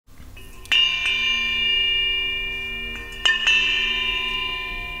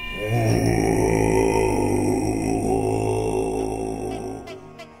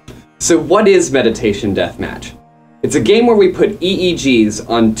So what is Meditation Deathmatch? It's a game where we put EEGs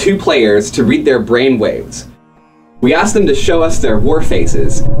on two players to read their brainwaves. We ask them to show us their war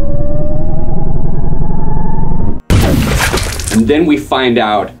faces. And then we find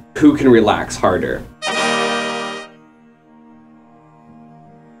out who can relax harder.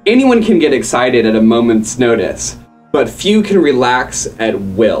 Anyone can get excited at a moment's notice, but few can relax at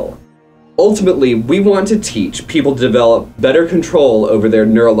will. Ultimately, we want to teach people to develop better control over their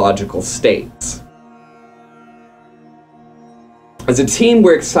neurological states. As a team,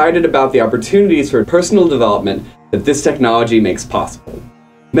 we're excited about the opportunities for personal development that this technology makes possible.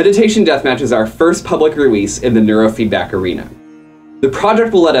 Meditation Deathmatch is our first public release in the neurofeedback arena. The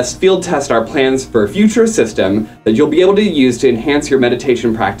project will let us field test our plans for a future system that you'll be able to use to enhance your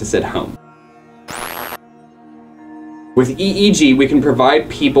meditation practice at home. With EEG, we can provide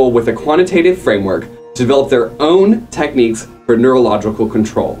people with a quantitative framework to develop their own techniques for neurological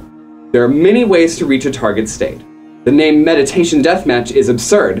control. There are many ways to reach a target state. The name Meditation Deathmatch is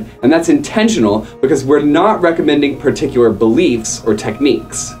absurd, and that's intentional because we're not recommending particular beliefs or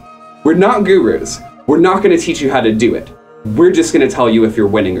techniques. We're not gurus. We're not going to teach you how to do it. We're just going to tell you if you're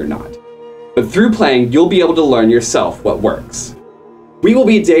winning or not. But through playing, you'll be able to learn yourself what works. We will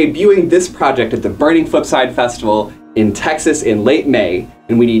be debuting this project at the Burning Flipside Festival in Texas in late May,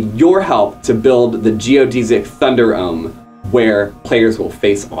 and we need your help to build the geodesic Thunder Ohm where players will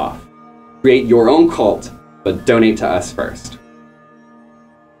face off. Create your own cult, but donate to us first.